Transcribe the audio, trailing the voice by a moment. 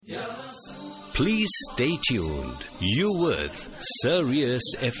Please stay tuned. You with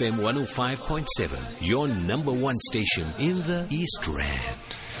Sirius FM 105.7, your number one station in the East Rand.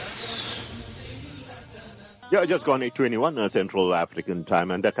 Yeah, just gone 8:21 Central African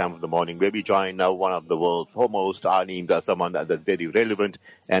time, and that time of the morning where we join now one of the world's foremost alims, someone that's very relevant,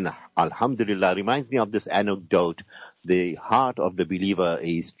 and alhamdulillah reminds me of this anecdote. The heart of the believer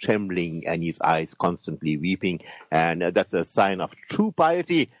is trembling and his eyes constantly weeping, and that's a sign of true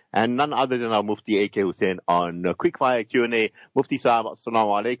piety, and none other than our Mufti AK Hoosen on Quickfire Q&A. Mufti Saab,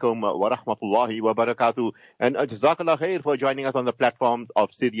 Assalamu alaikum wa rahmatullahi wa barakatuh, and Jazakallah khair for joining us on the platforms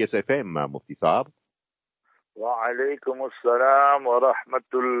of Sirius FM, Mufti Saab. Wa alaikum assalam wa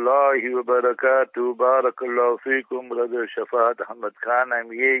rahmatullahi wa barakatuh. Barakallahu feekum, Brother Shafaat Ahmad Khan.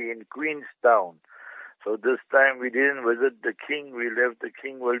 I'm here in Queenstown. So this time we didn't visit the King. We left the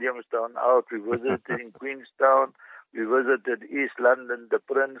King Williamstown out. We visited in Queenstown. We visited East London, the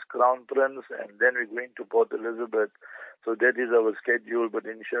Prince, Crown Prince, and then we're going to Port Elizabeth. So that is our schedule. But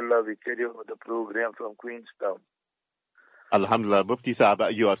inshallah, we carry on with the program from Queenstown. Alhamdulillah, Mufti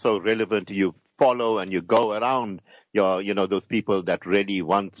Saab, you are so relevant. You follow and you go around those people that really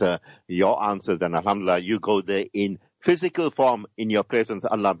want your answers. And alhamdulillah, you go there in physical form in your presence.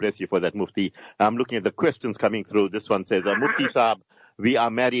 Allah bless you for that, Mufti. I'm looking at the questions coming through. This one says, Mufti Saab, we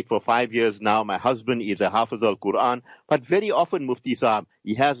are married for 5 years now. My husband is a Hafiz al-Quran, but very often, Mufti Saab,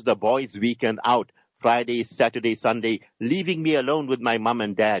 he has the boys' weekend out, Friday, Saturday, Sunday, leaving me alone with my mum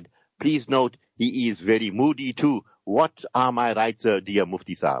and dad. Please note, he is very moody too. What are my rights, dear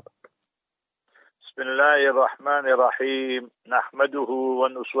Mufti Saab? Bismillahir Rahmanir Rahim. Nahmaduhu wa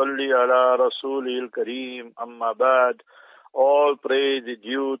nusalli ala Rasulil Kareem. Amma ba'd. All praise is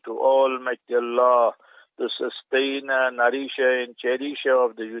due to Almighty Allah, the sustainer, nourisher and cherisher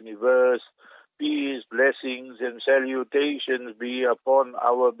of the universe. Peace, blessings and salutations be upon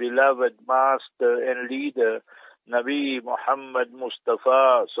our beloved master and leader, Nabi Muhammad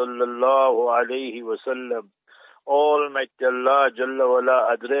Mustafa sallallahu alayhi wa sallam. Almighty Allah Jalla wala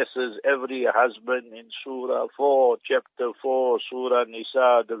addresses every husband in Surah 4, Chapter 4, Surah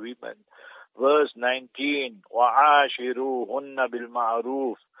Nisa, the women. Verse 19, وَعَاشِرُوهُنَّ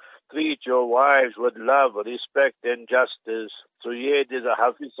بِالْمَعْرُوفِ. Treat your wives with love, respect and justice. So here there's a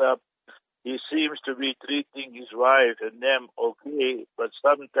Hafizah. He seems to be treating his wife and them okay, but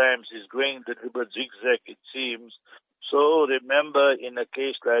sometimes he's going a little bit zigzag, it seems. So remember, in a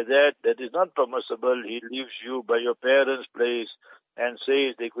case like that, that is not permissible. He leaves you by your parents' place and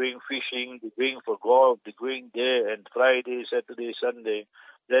says they're going fishing, they're going for golf, they're going there, and Friday, Saturday, Sunday.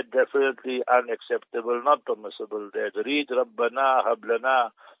 That definitely unacceptable, not permissible. That read Rabbana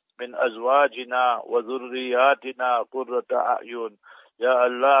hablana min azwajina wa dhurriyatina qurrata a'yun. Ya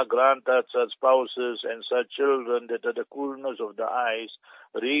Allah, grant us such spouses and such children that are the coolness of the eyes.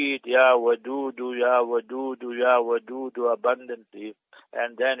 Read Ya Wadudu, Ya Wadudu, Ya Wadudu abundantly.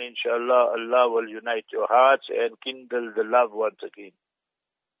 And then inshallah, Allah will unite your hearts and kindle the love once again.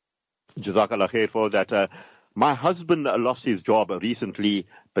 Jazakallah khair for that. My husband lost his job recently.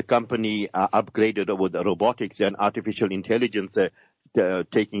 The company upgraded with robotics and artificial intelligence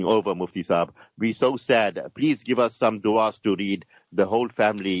taking over, Mufti Saab. We're so sad. Please give us some du'as to read. The whole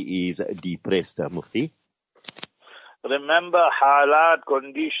family is depressed, Mufti. Remember, halat,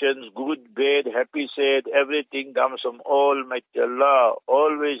 conditions, good, bad, happy, sad, everything comes from Almighty Allah.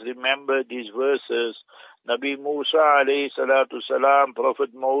 Always remember these verses. Nabi Musa alayhi salatu salam,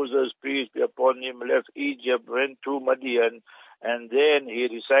 Prophet Moses, peace be upon him, left Egypt, went to Madian, and then he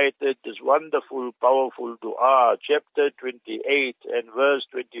recited this wonderful, powerful dua, chapter 28 and verse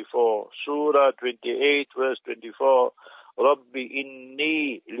 24, Surah 28, verse 24. Rabbi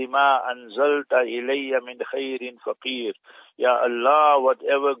inni lima anzalta ilayya min khairin faqir. Ya Allah,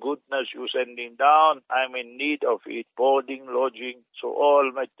 whatever goodness you sending down, I'm in need of it. Boarding, lodging. So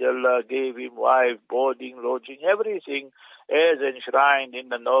Almighty Allah gave him wife, boarding, lodging, everything as enshrined in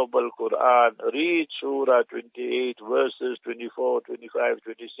the noble Quran. Read Surah 28, verses 24, 25,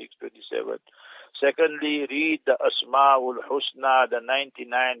 26, 27. Secondly, read the Asma'ul Husna, the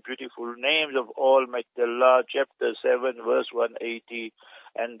 99 beautiful names of Almighty Allah, chapter 7, verse 180.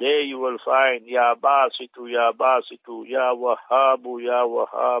 And there you will find Ya Basitu, Ya Basitu, Ya Wahhabu, Ya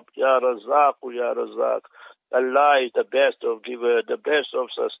Wahhab, Ya Razzaqu, Ya Razzaq. Allah is the best of givers, the best of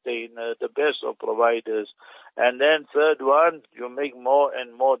sustainers, the best of providers. And then third one, you make more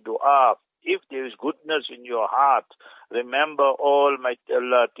and more dua. If there is goodness in your heart, remember Almighty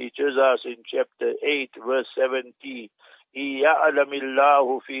Allah teaches us in chapter 8, verse 70, يَعْلَمِ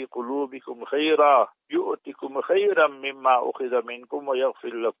اللَّهُ فِي قُلُوبِكُمْ خَيْرًا يُؤْتِكُمْ خَيْرًا مِمَّا أُخِذَ مِنْكُمْ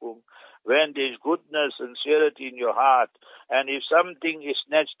وَيَغْفِرْ لَكُمْ. When there is goodness, sincerity in your heart, and if something is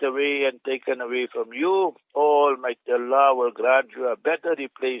snatched away and taken away from you, Almighty Allah will grant you a better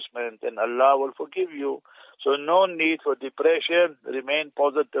replacement, and Allah will forgive you. So no need for depression. Remain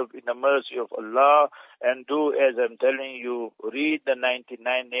positive in the mercy of Allah, and do as I'm telling you. Read the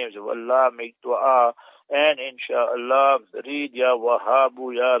 99 names of Allah, make dua, and inshallah read Ya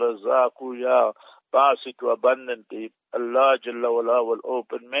Wahhabu, Ya Razaqu, Ya Basitu abundantly. Allah Jalla wala will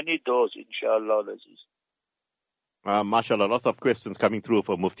open many doors, inshallah. MashaAllah, lots of questions coming through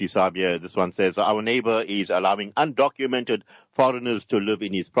for Mufti Saab here. This one says, our neighbor is allowing undocumented foreigners to live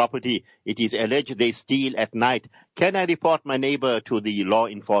in his property. It is alleged they steal at night. Can I report my neighbor to the law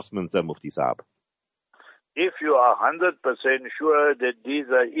enforcement, Mufti Saab? If you are 100% sure that these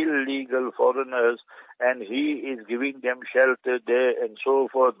are illegal foreigners and he is giving them shelter there and so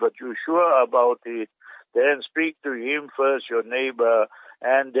forth, but you're sure about it, then speak to him first, your neighbor,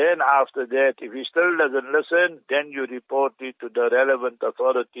 and then after that, if he still doesn't listen, then you report it to the relevant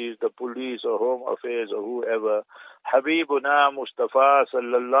authorities, the police or home affairs or whoever. Habibuna Mustafa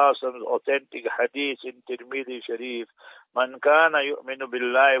sallallahu alaihi wasallam's authentic hadith in Tirmidhi Sharif, Man kana yu'minu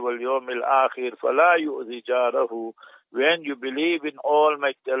billahi wal yawmil akhir fala yu'zi jarahu. When you believe in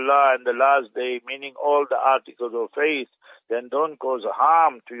Almighty Allah and the last day, meaning all the articles of faith, then don't cause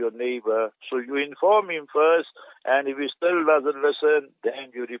harm to your neighbor. So you inform him first, and if he still doesn't listen,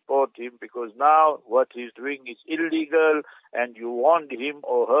 then you report him, because now what he's doing is illegal, and you warned him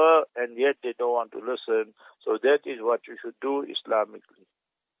or her, and yet they don't want to listen. So that is what you should do Islamically.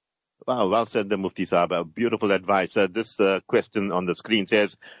 Wow, well said, the Mufti Saab. Beautiful advice. This question on the screen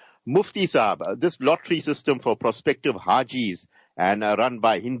says, Mufti Saab, this lottery system for prospective Hajis and run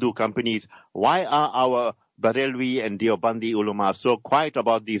by Hindu companies, why are our Barelvi and Deobandi ulama so quiet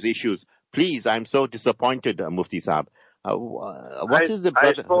about these issues? Please, I'm so disappointed, Mufti Saab. I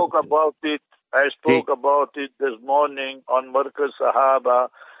spoke about it. I spoke about it this morning on Markaz Sahaba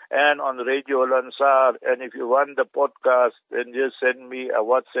and on Radio Al Ansar. And if you want the podcast, then just send me a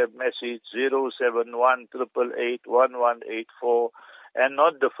WhatsApp message 071 888 1184. And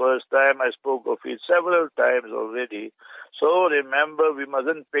not the first time, I spoke of it several times already. So remember, we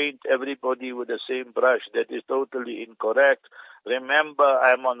mustn't paint everybody with the same brush. That is totally incorrect. Remember,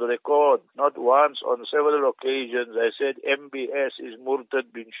 I'm on record, not once, on several occasions, I said MBS is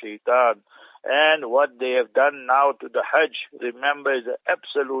Murtad bin Shaitan. And what they have done now to the Hajj, remember, is an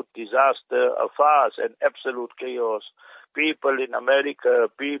absolute disaster, a farce, and absolute chaos. People in America,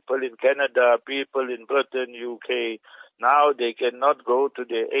 people in Canada, people in Britain, UK, now they cannot go to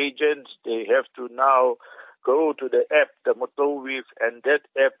their agents. They have to now go to the app, the Mutawif, and that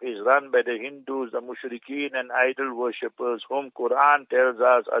app is run by the Hindus, the Mushrikeen and idol worshippers, whom Quran tells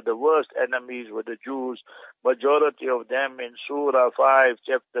us are the worst enemies with the Jews. Majority of them in Surah 5,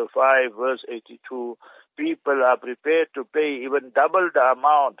 chapter 5, verse 82. People are prepared to pay even double the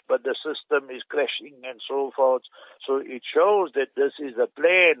amount, but the system is crashing and so forth. So it shows that this is a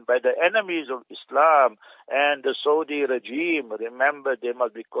plan by the enemies of Islam and the Saudi regime. Remember, they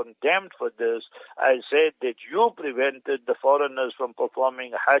must be condemned for this. I said that you prevented the foreigners from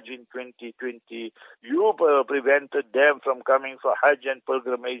performing Hajj in 2020. You prevented them from coming for Hajj and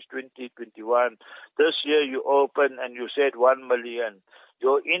pilgrimage 2021. This year you opened and you said 1 million.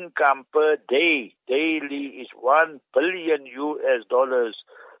 Your income per day, daily, is $1 billion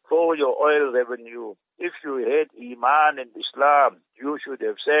for your oil revenue. If you had Iman in Islam, you should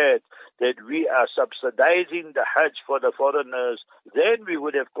have said that we are subsidizing the Hajj for the foreigners. Then we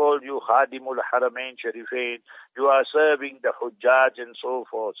would have called you Khadimul Haramain Sharifain. You are serving the Hujjaj and so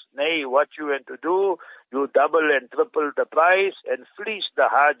forth. Nay, what you went to do, you double and triple the price and fleece the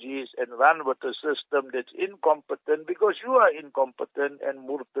Hajis and run with a system that's incompetent, because you are incompetent and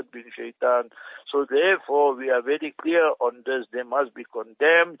Murtad bin Shaitan. So therefore, we are very clear on this. They must be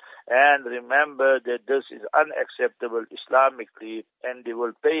condemned, and remember that this is unacceptable Islamically, and they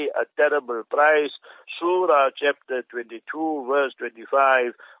will pay a terrible price. Surah chapter 22, verse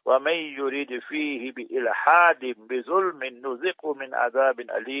 25, وَمَن يُرِيدِ فِيهِ بِإِلْحَادٍ بِظُلْمٍ نُذِقْهُ مِنْ عَذَابٍ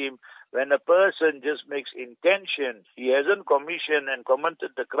أَلِيمٍ. When a person just makes intention, he hasn't commissioned and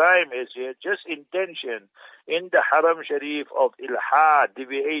committed the crime as yet, just intention, in the Haram Sharif of ilhad,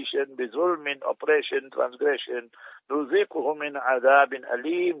 deviation, bizulmin, oppression, transgression, نُذِقْهُ مِنْ عَذَابٍ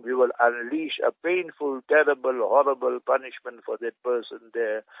أَلِيمٍ, we will unleash a painful, terrible, horrible punishment for that person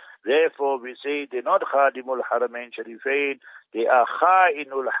there. Therefore, we say they're not Khadimul Haramain Sharifain, they are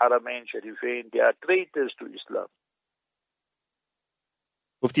Kha'inul Haramain Sharifain, they are traitors to Islam.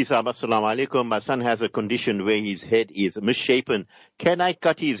 Mufti Sahib, Assalamu alaikum. My son has a condition where his head is misshapen. Can I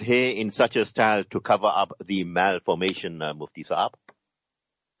cut his hair in such a style to cover up the malformation, Mufti Sahib?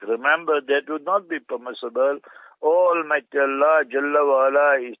 Remember, that would not be permissible. Almighty Allah Jalla wa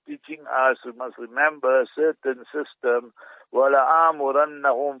Ala is teaching us, we must remember certain system.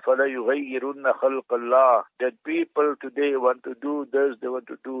 وَلَآمُرَنَّهُمْ فَلَيُغَيِّرُنَّ خَلْقَ اللَّهِ. That people today want to do this, they want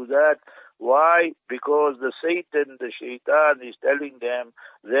to do that. Why? Because the Satan, the Shaitan is telling them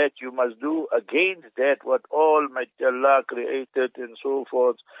that you must do against that what Almighty Allah created and so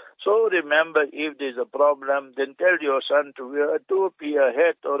forth. So remember, if there's a problem, then tell your son to wear a topi, a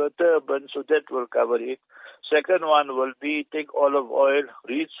hat or a turban, so that will cover it. Second one will be take olive oil,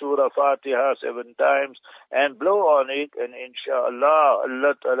 read Surah Fatiha 7 times and blow on it, and inshallah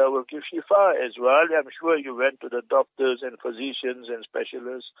Allah Ta'ala will give shifa as well. I'm sure you went to the doctors and physicians and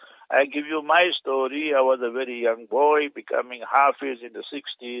specialists. I give you my story. I was a very young boy becoming Hafiz in the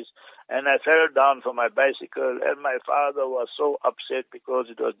 60s, and I fell down from my bicycle, and my father was so upset because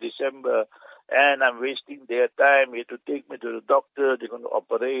it was December and I'm wasting their time. He had to take me to the doctor. They're going to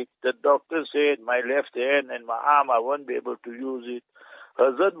operate. The doctor said my left hand and my arm, I won't be able to use it.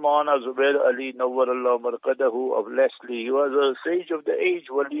 Hazrat Maulana Zubair Ali Nawwarallahu Marqadahu of Leslie, he was a sage of the age,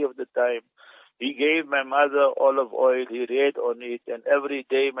 wali of the time. He gave my mother olive oil. He read on it, and every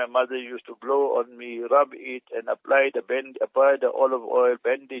day my mother used to blow on me, rub it, and apply the olive oil,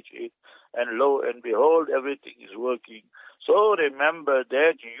 bandage it, and lo and behold, everything is working. So remember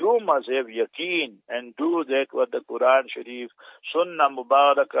that you must have yaqeen and do that what the Quran Sharif, Sunnah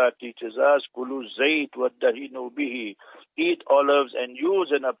Mubarakah teaches us, Kulu Zayt waddahinu bihi. Eat olives and use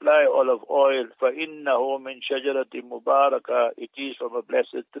and apply olive oil. فَإِنَّهُ مِنْ شَجَرَةٍ مُبَارَكَةٍ. It is from a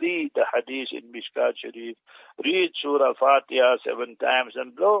blessed tree, the hadith in Mishkat Sharif. Read Surah Fatiha 7 times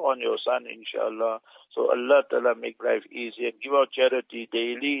and blow on your son, inshallah. So Allah Ta'ala make life easy and give out charity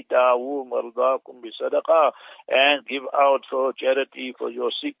daily. Da'u mardakum bi sadaqah, and give out for charity for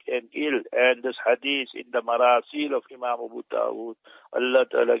your sick and ill. And this hadith in the Marasil of Imam Abu Dawud, Allah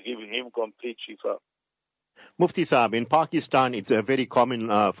Ta'ala give him complete shifa. Mufti Sahib, in Pakistan, it's very common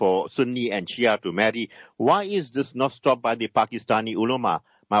for Sunni and Shia to marry. Why is this not stopped by the Pakistani ulama?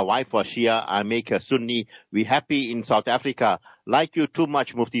 My wife was Shia, I make her Sunni. We're happy in South Africa. Like you too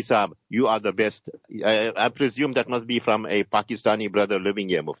much, Mufti Sahib. You are the best. I presume that must be from a Pakistani brother living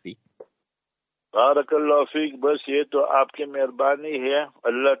here, Mufti. Barakallahu feek. Bas ye to aapki mehrbani hai.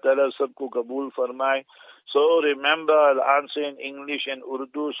 Allah Ta'ala sabko kabul farmaye. So remember, I'll answer in English and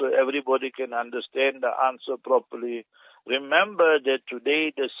Urdu so everybody can understand the answer properly. Remember that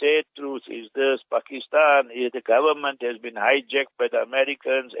today the sad truth is this: Pakistan, the government has been hijacked by the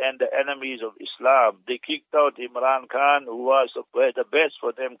Americans and the enemies of Islam. They kicked out Imran Khan, who was the best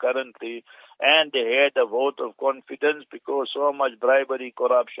for them currently, and they had a vote of confidence because so much bribery,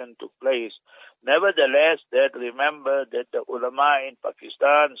 corruption took place. Nevertheless, that remember that the ulama in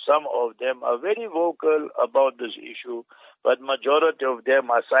Pakistan, some of them are very vocal about this issue, but majority of them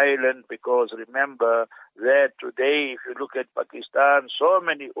are silent because remember that today, if you look at Pakistan, so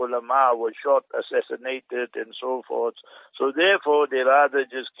many ulama were shot, assassinated, and so forth. So therefore, they rather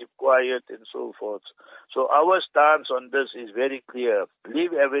just keep quiet and so forth. So our stance on this is very clear.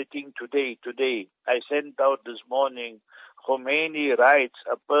 Leave everything today. I sent out this morning, Khomeini writes,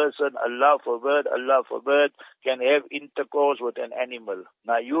 a person, Allah forbid, can have intercourse with an animal.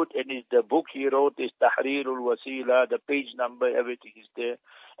 Now, and the book he wrote is Tahrirul Wasila, the page number, everything is there.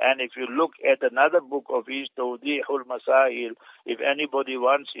 And if you look at another book of his, Tawdihul Masail, if anybody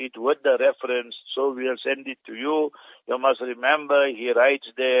wants it with the reference, so we'll send it to you. You must remember, he writes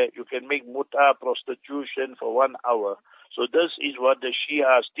there, you can make muta, prostitution, for 1 hour. So this is what the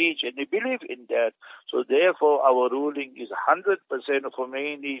Shias teach, and they believe in that. So therefore, our ruling is 100%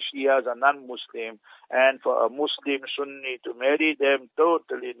 Khomeini Shias are non-Muslim, and for a Muslim Sunni to marry them,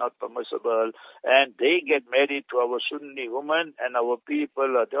 totally not permissible. And they get married to our Sunni women, and our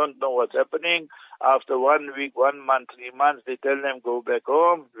people don't know what's happening. After 1 week, 1 month, 3 months, they tell them go back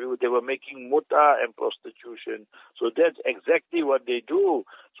home. They were making muta and prostitution. So that's exactly what they do.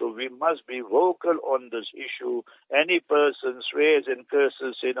 So we must be vocal on this issue. Any person swears and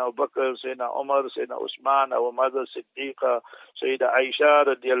curses Sayyidina Abu Bakr, Sayyidina Umar, Sayyidina Usman, our mother Siddiqa, Sayyidina Aisha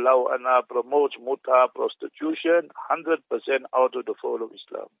radiallahu anha promotes muta, prostitution, 100% out of the fold of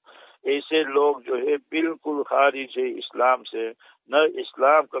Islam. ऐसे लोग जो है बिल्कुल खारिज है इस्लाम से, न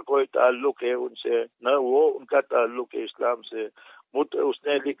इस्लाम का कोई ताल्लुक है उनसे, न वो उनका ताल्लुक है इस्लाम से.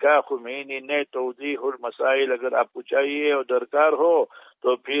 उसने लिखा खुमैनी ने तौदीहुल मसाइल, अगर आपको चाहिए और दरकार हो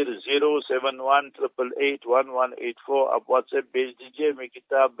तो फिर 07188811184 आप व्हाट्सएप भेज दीजिए, मैं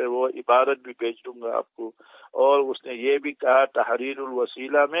किताब में वो इबारत भी भेज दूंगा आपको। और उसने ये भी कहा तहरीरुल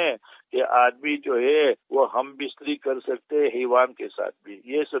वसीला में कि आदमी जो है वो हम बिस्तरी कर सकते हैं हैवान के साथ भी।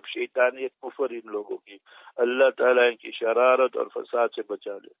 ये सब शैतानियत कुफर इन लोगों की, अल्लाह ताला इनकी शरारत और फसाद से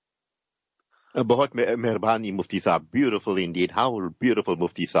बचा ले। बहुत मेहरबानी मुफ्ती साहब, beautiful indeed. How beautiful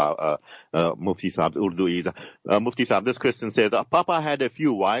Mufti Saab's Urdu is. Mufti Saab, this question says, Papa had a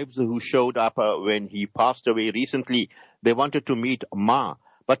few wives who showed up when he passed away recently. They wanted to meet Ma,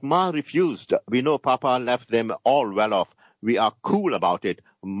 but Ma refused. We know Papa left them all well off. We are cool about it.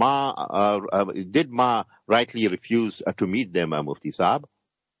 Did Ma rightly refuse to meet them, Mufti Saab?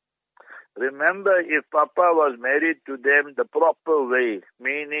 Remember, if Papa was married to them the proper way,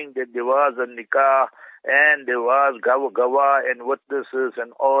 meaning that there was a nikah and there was gawa and witnesses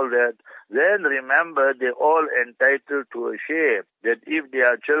and all that, then remember they're all entitled to a share. That if they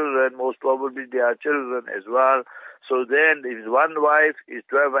are children, most probably they are children as well. So then if one wife is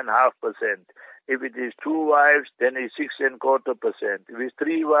 12.5%. If it is two wives, then it's 6.25%. If it's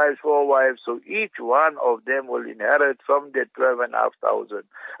three wives, four wives, so each one of them will inherit from that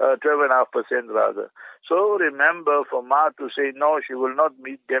 12.5% rather. So remember, for Ma to say no, she will not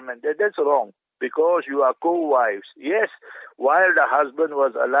meet them, and that's wrong, because you are co-wives. Yes, while the husband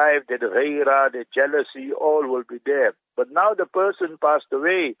was alive, that ghaira, that jealousy, all will be there. But now the person passed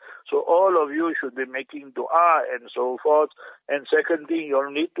away, so all of you should be making dua and so forth. And second thing, you'll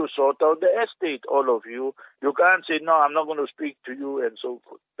need to sort out the estate, all of you. You can't say, no, I'm not going to speak to you and so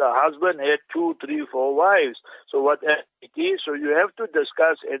forth. The husband had 2, 3, 4 wives. So whatever it is, so you have to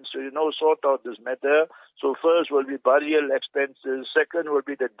discuss and so sort out this matter. So first will be burial expenses. Second will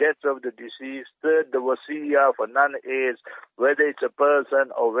be the death of the deceased. Third, the wasiyah for non-heirs, whether it's a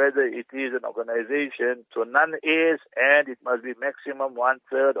person or whether it is an organization. So non-heirs, and it must be maximum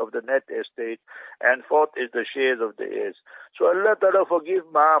 1/3 of the net estate. And fourth is the shares of the heirs. So Allah Ta'ala forgive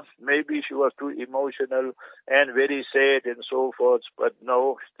Ma. Maybe she was too emotional and very sad and so forth. But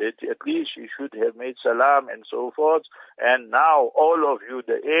no, at least she should have made salam and so forth. And now all of you,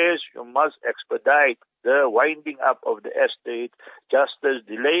 the heirs, you must expedite the winding up of the estate. Justice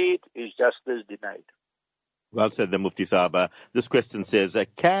delayed is justice denied. Well said, the Mufti Saab. This question says,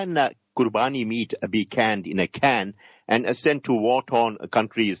 can Qurbani meat be canned in a can and sent to war-torn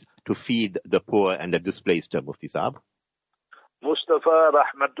countries to feed the poor and the displaced, Mufti Saab? Mustafa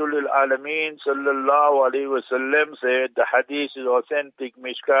Rahmatul Alameen Sallallahu Alaihi Wasallam said, the hadith is authentic,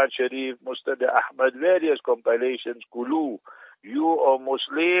 Mishkat Sharif, Musnad Ahmad, various compilations, Kulu. You are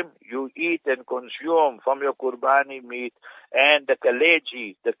Muslim, you eat and consume from your Qurbani meat, and the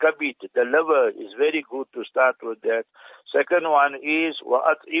kaleji, the kabit, the liver is very good to start with that. Second one is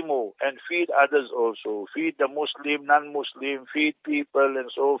wa'at'imu, and feed others also. Feed the Muslim, non-Muslim, feed people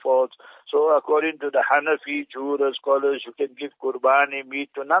and so forth. So according to the Hanafi jurors, scholars, you can give Qurbani meat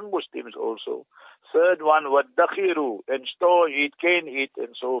to non-Muslims also. Third one, waddakhiru, and store it, cane it,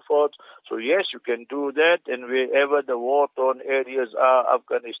 and so forth. So yes, you can do that, and wherever the war-torn areas are,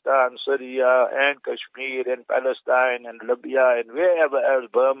 Afghanistan, Syria, and Kashmir, and Palestine, and Libya, and wherever else,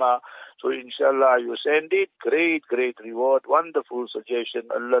 Burma. So inshallah, you send it, great, great reward, wonderful suggestion.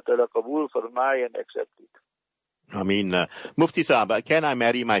 Allah Ta'ala Qabul Farmai and accept it. I mean, Mufti Saab, can I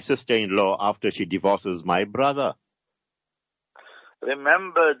marry my sister-in-law after she divorces my brother?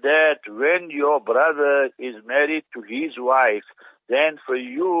 Remember that when your brother is married to his wife, then for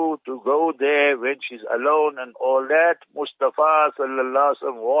you to go there when she's alone and all that, Mustafa Sallallahu Alaihi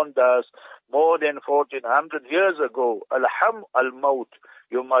Wasallam warned us more than 1400 years ago, Alham al-Maut.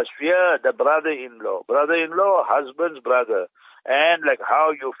 You must fear the brother-in-law. Brother-in-law, husband's brother. And like how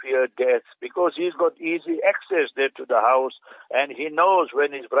you fear death, because he's got easy access there to the house, and he knows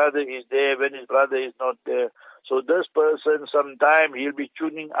when his brother is there, when his brother is not there. So this person, sometime he'll be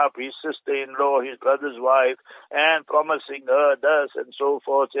tuning up his sister-in-law, his brother's wife, and promising her this and so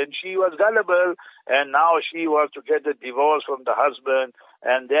forth. And she was gullible, and now she wants to get a divorce from the husband,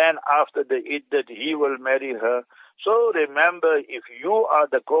 and then after the iddat, he will marry her. So remember, if you are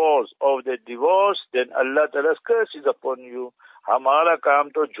the cause of the divorce, then Allah Ta'ala's curse is upon you. Hamara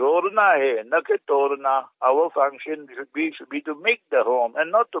kaam to jorna hai, na ke torna. Our function should be to make the home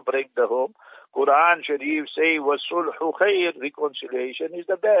and not to break the home. Quran Sharif say, wasulhu khair, reconciliation is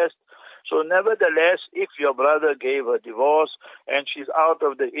the best. So nevertheless, if your brother gave her divorce and she's out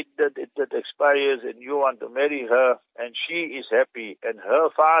of the iddat expires and you want to marry her and she is happy and her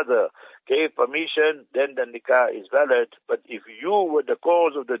father gave permission, then the nikah is valid. But if you were the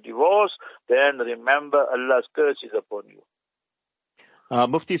cause of the divorce, then remember Allah's curse is upon you.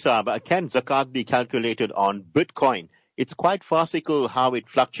 Mufti Saab, can Zakat be calculated on Bitcoin it's quite farcical how it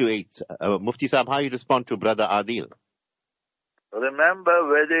fluctuates. Mufti Sahib, how you respond to Brother Adil? Remember,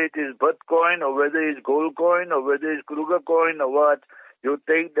 whether it is Bitcoin or whether it's gold coin or whether it's Kruger coin or what, you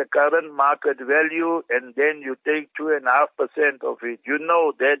take the current market value and then you take 2.5% of it. You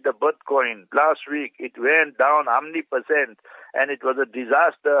know that the Bitcoin last week, it went down how many percent, and it was a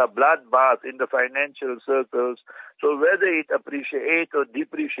disaster, a bloodbath in the financial circles. So whether it appreciates or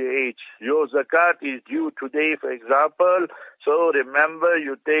depreciates, your zakat is due today, for example. So remember,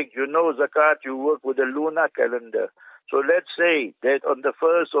 you take, zakat, you work with the lunar calendar. So let's say that on the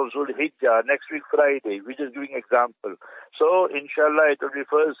 1st of Zulhijjah, next week Friday, we're just giving example. So inshallah, it will be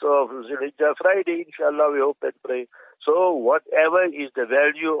 1st of Zulhijjah Friday, inshallah, we hope and pray. So whatever is the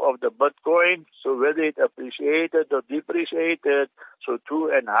value of the Bitcoin, so whether it appreciated or depreciated, so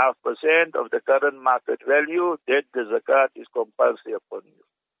 2.5% of the current market value, that the zakat is compulsory upon you.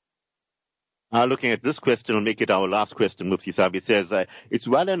 Looking at this question, we'll make it our last question, Mufti Sahib. It says, it's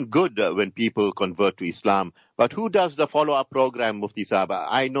well and good when people convert to Islam, but who does the follow-up program, Mufti Sahib?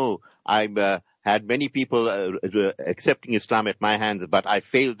 I know I've had many people accepting Islam at my hands, but I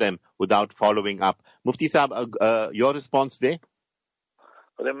failed them without following up. Mufti Sahib, your response there?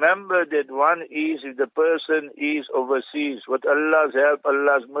 Remember that one is if the person is overseas, with Allah's help,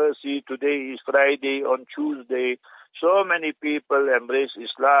 Allah's mercy, today is Friday, on Tuesday, so many people embrace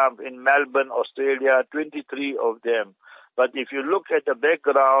Islam in Melbourne, Australia, 23 of them. But if you look at the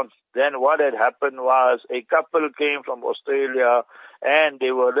background, then what had happened was a couple came from Australia and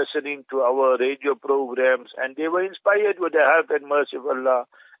they were listening to our radio programs and they were inspired with the help and mercy of Allah.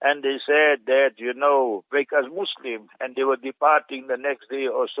 And they said that, make us Muslim. And they were departing the next day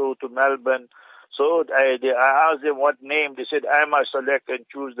or so to Melbourne. So I asked them what name. They said, I must select and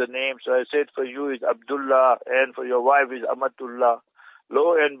choose the name. So I said, for you is Abdullah and for your wife is Amatullah.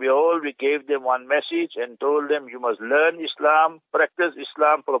 Lo and behold, we gave them one message and told them, you must learn Islam, practice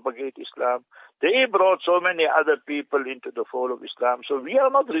Islam, propagate Islam. They brought so many other people into the fold of Islam. So we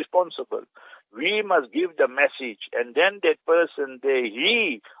are not responsible. We must give the message, and then that person there,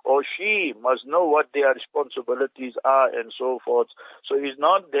 he or she must know what their responsibilities are and so forth. So it's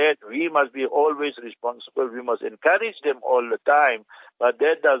not that we must be always responsible. We must encourage them all the time. But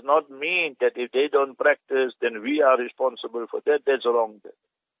that does not mean that if they don't practice, then we are responsible for that. That's wrong.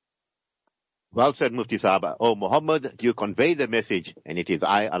 Well said, Mufti Sahib. Oh, Muhammad, you convey the message, and it is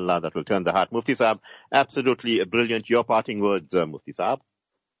I, Allah, that will turn the heart. Mufti Sahib, absolutely brilliant. Your parting words, Mufti Sahib.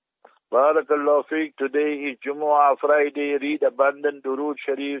 Barakallahu Feek. Today is Jumu'ah, Friday. Read abundant Durood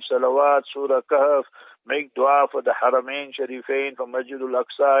Sharif, Salawat, Surah Kahf. Make dua for the Haramain Sharifain, for Masjidul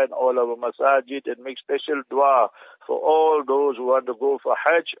Aqsa and all our masajid, and make special dua for all those who want to go for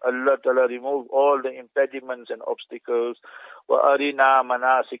Hajj. Allah Ta'ala remove all the impediments and obstacles. Wa arina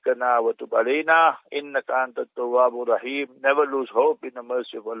manasikana wa tub alayna innaka antat tawwabur rahim. Never lose hope in the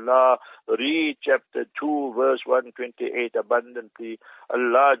mercy of Allah. Read chapter 2 verse 128 abundantly.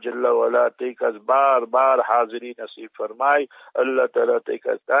 Allah Jalla wa ala take us bar haziri nasib farmai. Allah Ta'ala take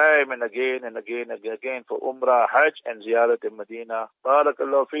us time and again for Umrah, Hajj and Ziyarat in Medina.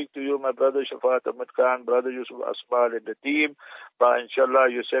 Barakallahu Feek to you, my brother Shafaat Ahmad Khan, brother Yusuf Asmal and the team. But inshallah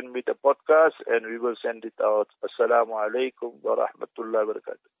you send me the podcast and we will send it out. Assalamu alaikum wa rahmatullahi wa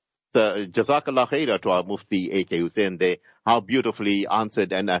barakatuh. Jazakallah khairah to our Mufti AK Hoosen there. How beautifully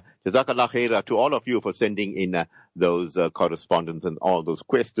answered. And Jazakallah khairah to all of you for sending in those correspondence and all those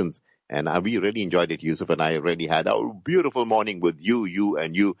questions. And we really enjoyed it, Yusuf, and I really had a beautiful morning with you.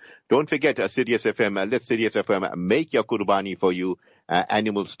 Don't forget, Sirius FM, let Sirius FM make your qurbani for you,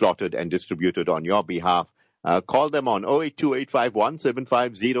 animals slaughtered and distributed on your behalf. Call them on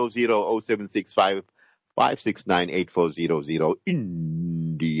 082-851-7500, 0765-569-8400.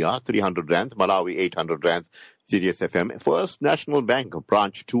 India, 300 rands, Malawi, 800 rands, Sirius FM. First National Bank,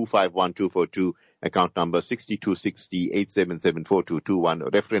 branch 251242, account number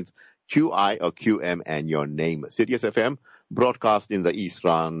 6260-8774221, reference QI or QM and your name. Sirius FM, broadcast in the East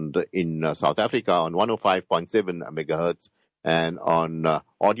Rand in South Africa on 105.7 megahertz and on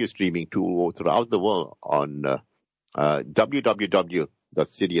audio streaming throughout the world on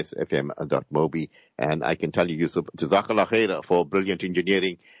www.siriusfm.mobi. And I can tell you, Yusuf, Jazakallah khair for brilliant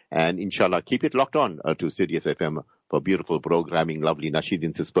engineering, and inshallah keep it locked on to Sirius FM for beautiful programming, lovely nasheed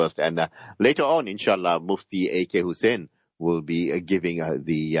interspersed. And later on, inshallah, Mufti AK Hoosen will be giving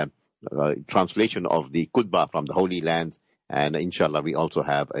the translation of the Qutbah from the Holy Lands. And inshallah, we also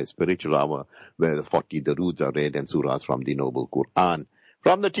have a spiritual hour where the 40 Daroods are read and surahs from the Noble Quran.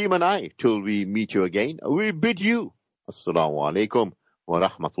 From the team and I, till we meet you again, we bid you Assalamu alaikum wa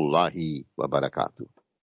rahmatullahi wa barakatuh.